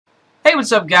Hey,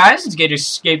 what's up, guys? It's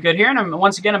GagexScapegoat here, and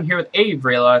once again I'm here with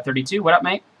Avery32. What up,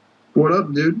 mate? What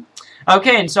up, dude?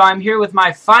 Okay, and so I'm here with my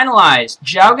finalized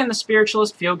Jowgen the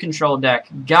Spiritualist Field Control deck.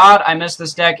 God, I miss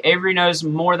this deck. Avery knows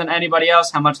more than anybody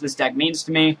else how much this deck means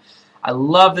to me. I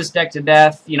love this deck to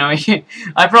death. You know,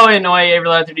 I probably annoy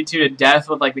Avery32 to death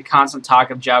with like the constant talk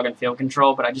of Jowgen Field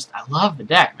Control, but I love the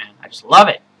deck, man. I just love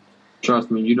it. Trust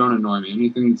me, you don't annoy me.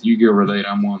 Anything that's Yu-Gi-Oh related,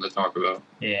 I'm willing to talk about.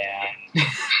 Yeah.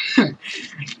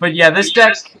 But yeah, this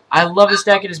deck, I love this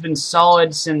deck. It has been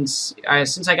solid since I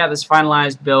got this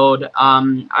finalized build.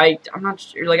 I'm not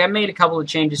sure, like I made a couple of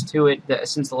changes to it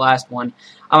since the last one.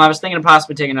 I was thinking of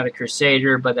possibly taking out a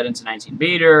Crusader, but then it's a 19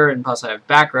 beater, and plus I have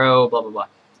back row, blah blah blah.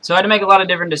 So I had to make a lot of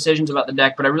different decisions about the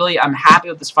deck, but I'm happy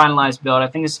with this finalized build. I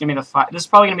think this is gonna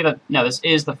be this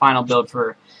is the final build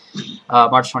for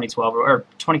March 2012 or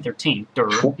 2013.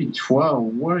 2012?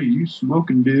 What are you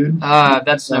smoking, dude?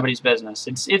 That's nobody's business.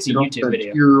 It's a YouTube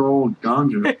video. Year-old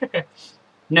ganja.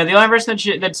 No, the only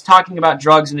person that's talking about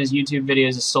drugs in his YouTube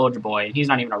videos is Soldier Boy, and he's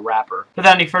not even a rapper.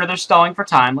 Without any further stalling for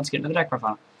time, let's get into the deck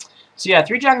profile. So yeah,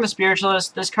 3 Jowgen the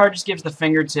Spiritualist. This card just gives the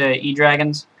finger to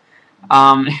E-Dragons.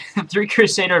 3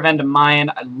 Crusader of Mayan.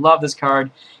 I love this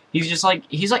card. He's like,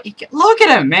 look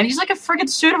at him, man. He's like a friggin'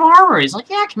 suit of armor. He's like,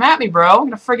 yeah, come at me, bro. I'm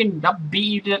gonna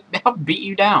I'll beat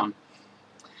you down.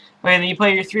 Okay, then you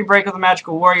play your 3 Break of the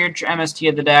Magical Warrior, MST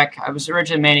of the deck. I was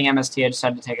originally maining MST. I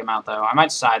decided to take him out, though. I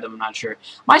might side them. I'm not sure.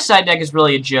 My side deck is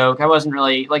really a joke. I wasn't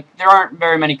really, like, there aren't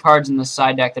very many cards in this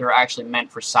side deck that are actually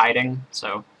meant for siding,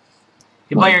 so.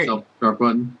 You play your self-destruct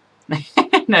button?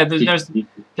 No, there's no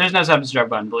self-destruct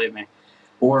button, believe me.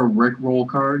 Or a Rickroll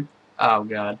card? Oh,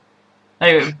 God.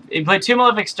 Anyway, you play 2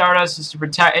 Malefic Stardust. It's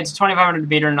 2,500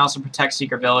 beater and also protects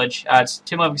Secret Village. It's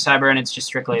 2 Malefic Cyber and it's just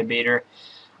strictly a beater.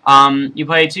 You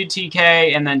play 2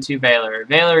 TK and then 2 Valor.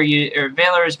 Valor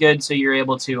is good, so you're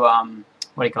able to what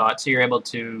do you call it? So you're able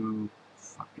to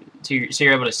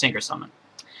sync or summon.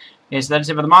 Okay, so that's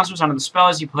it for the monsters. Onto the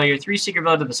spells. You play your 3 Secret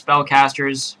Village to the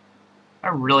Spellcasters. I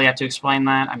really have to explain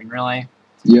that. I mean, really.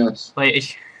 Yes. Play.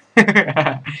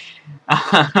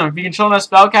 If you control no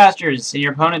spellcasters and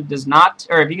your opponent does not,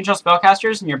 or if you control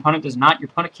spellcasters and your opponent does not, your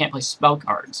opponent can't play spell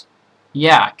cards.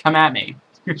 Yeah, come at me.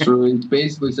 So it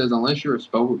basically says, unless you're a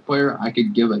spell player, I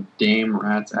could give a damn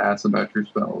rat's ass about your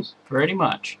spells. Pretty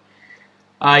much.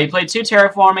 You played 2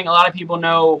 Terraforming. A lot of people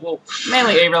know, well,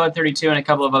 mainly Avery32 and a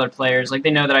couple of other players. Like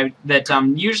they know that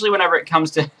usually whenever it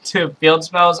comes to field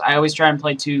spells, I always try and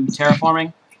play 2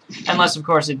 Terraforming. Unless, of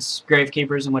course, it's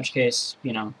Gravekeepers, in which case,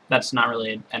 you know, that's not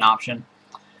really an option.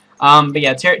 But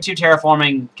yeah, 2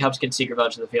 Terraforming helps get Secret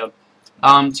Village to the field.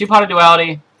 2 Pot of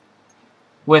Duality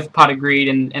with Pot of Greed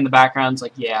in the backgrounds,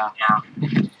 like, yeah.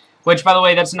 Which, by the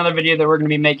way, that's another video that we're going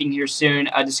to be making here soon,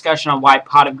 a discussion on why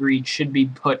Pot of Greed should be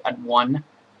put at 1.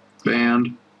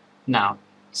 Banned. No.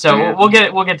 So we'll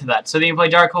get to that. So then you play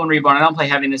Darkhold and Reborn. I don't play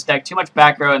heavy in this deck. Too much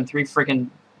back row and 3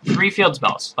 field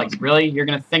spells. Like, really? You're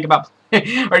going to think about...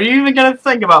 Are you even going to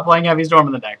think about playing Heavy Storm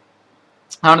in the deck?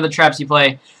 Onto the traps you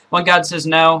play. 1 God Says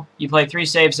No. You play 3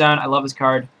 Save Zone. I love this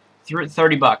card.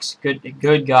 $30.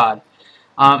 Good God.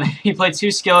 You play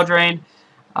 2 Skill Drain.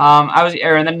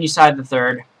 And then you side the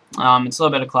 3rd. It's a little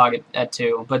bit of clog at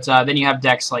 2. But then you have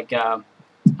decks like, I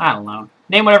don't know.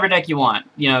 Name whatever deck you want.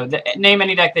 You know, name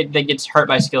any deck that gets hurt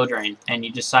by Skill Drain. And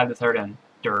you just side the 3rd in.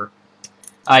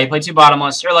 You play 2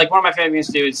 Bottomless. Or like one of my favorite things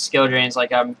to do is Skill Drains.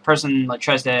 Like a person like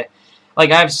tries to... Like,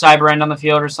 I have Cyber End on the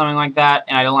field or something like that,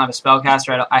 and I don't have a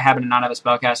Spellcaster. I happen to not have a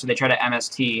Spellcaster. They try to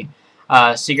MST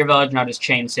Secret Village, and I'll just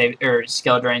chain save or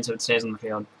Skill Drain so it stays on the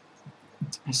field.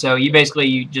 So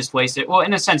you just waste it. Well,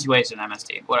 in a sense, you waste an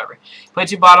MST. Whatever. Play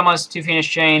 2 Bottomless, 2 Phoenix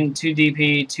Chain, 2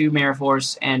 DP, 2 Mirror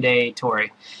Force, and a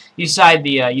Tori. You side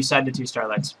the 2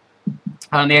 Starlights.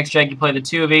 On the X-Check, you play the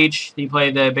 2 of each. You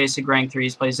play the basic rank 3s.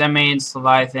 You play Zenmanes,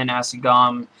 Leviathan, Acid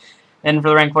Golem. Then for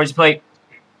the rank 4s,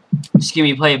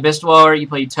 you play Abyss Dweller, you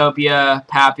play Utopia,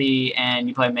 Pappy, and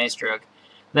you play Maestroke.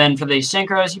 Then for the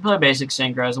Synchros, you play basic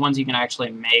Synchros, the ones you can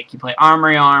actually make. You play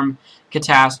Armory Arm,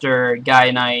 Cataster,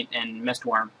 Gaia Knight, and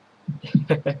Mistworm.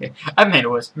 I've made a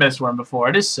Mistworm before.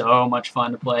 It is so much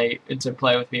fun to play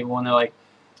with people when they're like,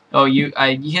 oh, he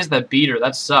has the beater,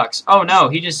 that sucks. Oh no,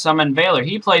 he just summoned Valor.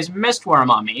 He plays Mistworm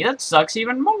on me. That sucks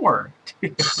even more.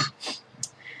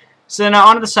 So now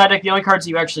onto the side deck. The only cards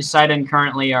you actually side in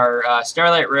currently are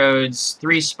Starlight Roads,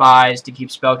 3 Spies to keep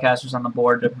spellcasters on the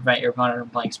board to prevent your opponent from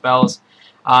playing spells,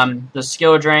 the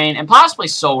Skill Drain, and possibly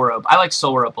Soul Rope. I like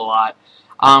Soul Rope a lot.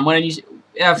 For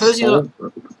those of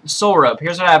you Soul Rope,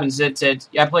 here's what happens.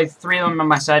 I play 3 of them on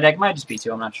my side deck. It might just be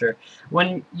 2. I'm not sure.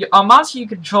 When a monster you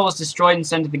control is destroyed and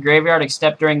sent to the graveyard,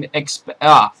 except during the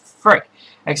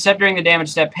Except during the damage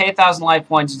step, pay 1,000 life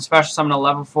points and special summon a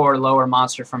level 4 or lower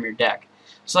monster from your deck.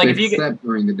 So like if you except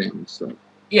during the damage step.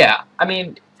 Yeah, I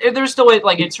mean, there's still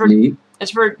like it's for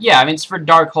yeah, I mean it's for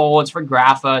Dark Hole, it's for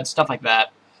Grapha, it's stuff like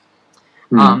that.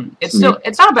 It's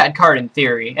not a bad card in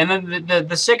theory. And then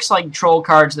the 6 like troll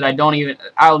cards that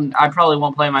I probably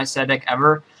won't play in my set deck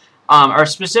ever. Are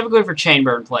specifically for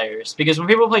Chainburn players. Because when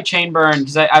people play Chainburn,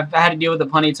 because I've had to deal with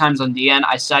it plenty of times on DN,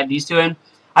 I side these two in.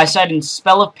 I side in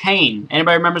Spell of Pain.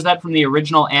 Anybody remembers that from the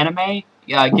original anime?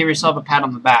 Give yourself a pat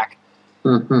on the back.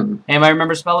 Anybody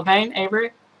remember Spell of Pain,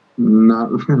 Avery? Not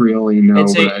really, no.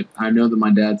 But I know that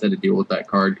my dad's had to deal with that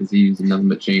card because he used nothing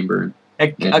but Chainburn.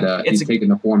 He's taking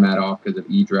the format off because of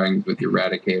E-Dragons with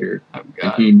Eradicator. Oh,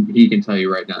 God. And he can tell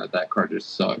you right now that card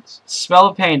just sucks. Spell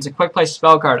of Pain is a quick play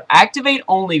spell card. Activate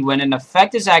only when an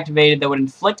effect is activated that would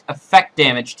inflict effect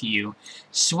damage to you.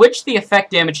 Switch the effect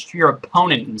damage to your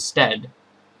opponent instead.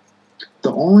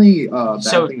 The only bad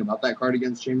thing about that card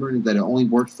against Chainburn is that it only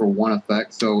works for one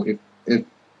effect. So if they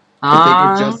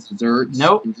go just desserts,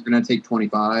 and you're going to take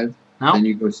 25, then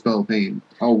you go Spell of Pain.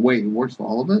 Oh, wait, it works for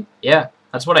all of it? Yeah.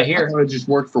 That's what I hear. I thought it just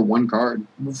worked for one card.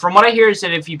 From what I hear is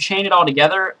that if you chain it all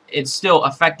together, it's still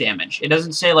effect damage. It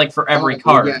doesn't say like for every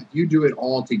card. Yeah, you do it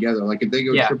all together. Like if they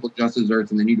go triple Justice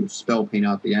Earth and then you go Spell Pain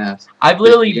out the ass. I've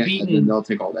literally beaten. Then they'll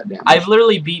take all that damage. I've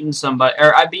literally beaten somebody,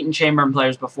 or I've beaten Chainburn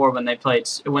players before when they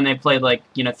played like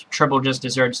triple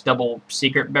Justice Earth, double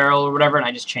Secret Barrel or whatever, and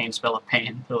I just chain Spell of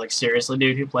Pain. They're like, seriously,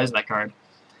 dude, who plays that card?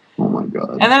 Oh my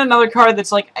god. And then another card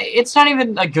that's like, it's not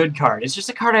even a good card. It's just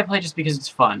a card I play just because it's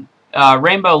fun.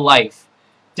 Rainbow Life.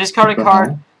 Discard a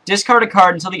card. Discard a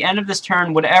card until the end of this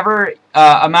turn. Whatever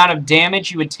amount of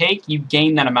damage you would take, you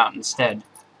gain that amount instead.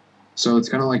 So it's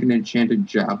kind of like an enchanted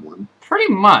javelin.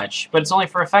 Pretty much, but it's only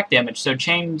for effect damage. So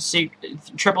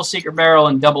triple Secret Barrel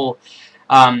and double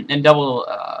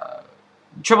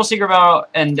triple Secret Barrel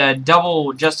and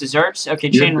double Just Desserts. Okay,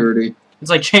 dirty. It's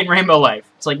like Chain Rainbow Life.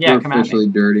 It's like, yeah, come at me. Officially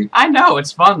dirty. I know,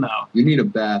 it's fun though. You need a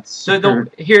bath. So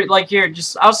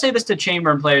I'll say this to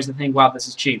Chainburn players that think, wow, this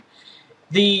is cheap.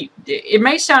 It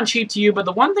may sound cheap to you, but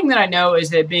the one thing that I know is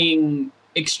that being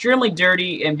extremely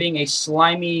dirty and being a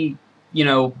slimy,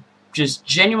 just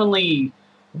genuinely,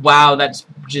 wow, that's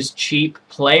just cheap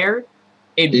player,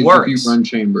 it works. If you run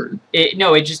Chainburn.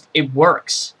 It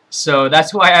works. So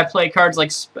that's why I play cards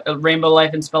like Rainbow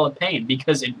Life and Spell of Pain,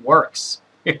 because it works.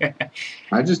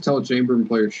 I just tell Chainburn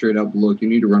players straight up, look, you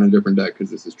need to run a different deck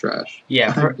because this is trash. Yeah,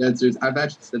 I've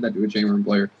actually said that to a Chainburn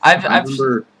player. I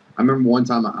remember one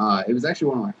time, it was actually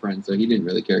one of my friends, so he didn't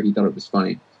really care. He thought it was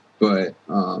funny, but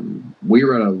we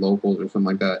were at a locals or something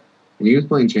like that, and he was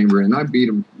playing Chainburn, and I beat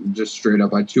him just straight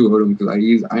up. I 2-0'd him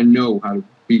because I know how to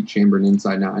beat Chainburn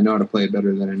inside now. I know how to play it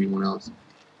better than anyone else.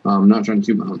 I'm not trying to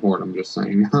toot my own horn. I'm just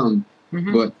saying.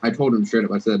 But I told him straight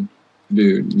up. I said,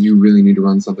 dude, you really need to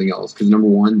run something else. Because number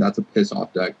one, that's a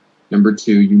piss-off deck. Number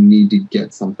two, you need to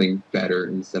get something better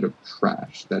instead of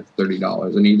trash. That's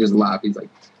 $30. And he just laughed. He's like,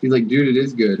 dude, it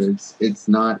is good. It's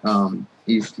not.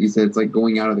 He said it's like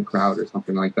going out of the crowd or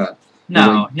something like that.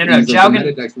 No. The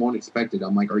meta decks won't expect it.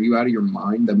 I'm like, are you out of your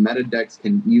mind? The meta decks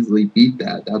can easily beat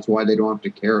that. That's why they don't have to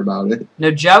care about it.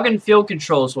 No, Jowgen Field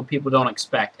Control is what people don't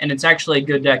expect, and it's actually a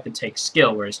good deck that takes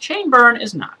skill, whereas Chainburn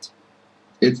is not.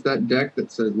 It's that deck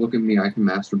that says, look at me, I can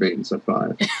masturbate in set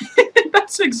 5.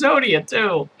 That's Exodia,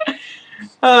 too.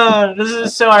 This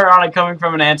is so ironic coming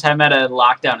from an anti-meta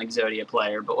lockdown Exodia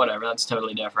player, but whatever, that's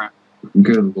totally different.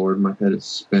 Good lord, my head is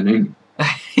spinning.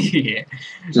 Yeah.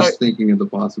 Just thinking of the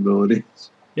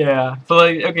possibilities. Yeah.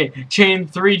 But like, okay, chain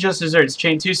 3 Just Desserts,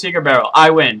 chain 2 Secret Barrel,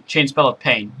 I win. Chain Spell of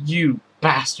Pain, you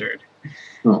bastard.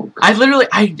 Oh, God. I literally,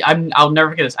 I'll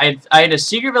never forget this. I had a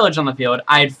Secret Village on the field.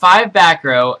 I had 5 back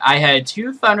row. I had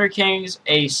 2 Thunder Kings,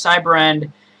 a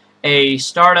Cyber-End, a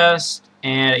Stardust,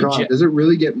 and God, does it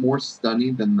really get more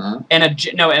stunning than that? And a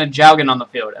Jowgen on the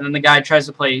field. And then the guy tries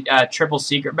to play triple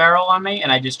Secret Barrel on me,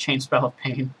 and I just chain Spell of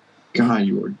Pain. God,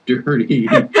 you are dirty.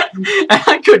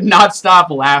 I could not stop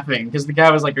laughing because the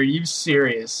guy was like, "Are you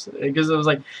serious?" Because it was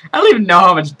like, I don't even know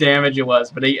how much damage it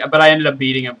was, but I ended up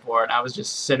beating him for it. And I was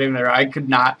just sitting there. I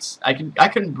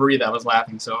couldn't breathe. I was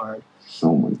laughing so hard.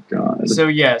 Oh my God. So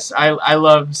yes, I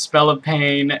love Spell of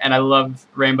Pain and I love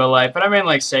Rainbow Life, but I mean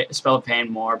like Spell of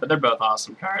Pain more. But they're both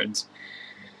awesome cards.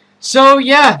 So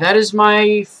yeah, that is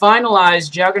my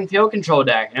finalized Jowgen Field Control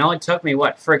deck. It only took me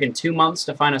what, freaking 2 months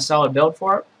to find a solid build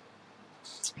for it.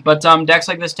 But decks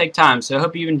like this take time, so I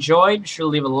hope you enjoyed. Be sure to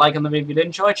leave a like on the video if you did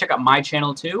enjoy. Check out my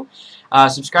channel too.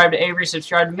 Subscribe to Avery,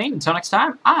 subscribe to me. Until next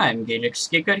time, I'm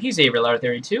GagexScapegoat. He's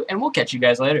AveryLar32, and we'll catch you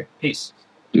guys later. Peace.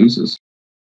 Deuces.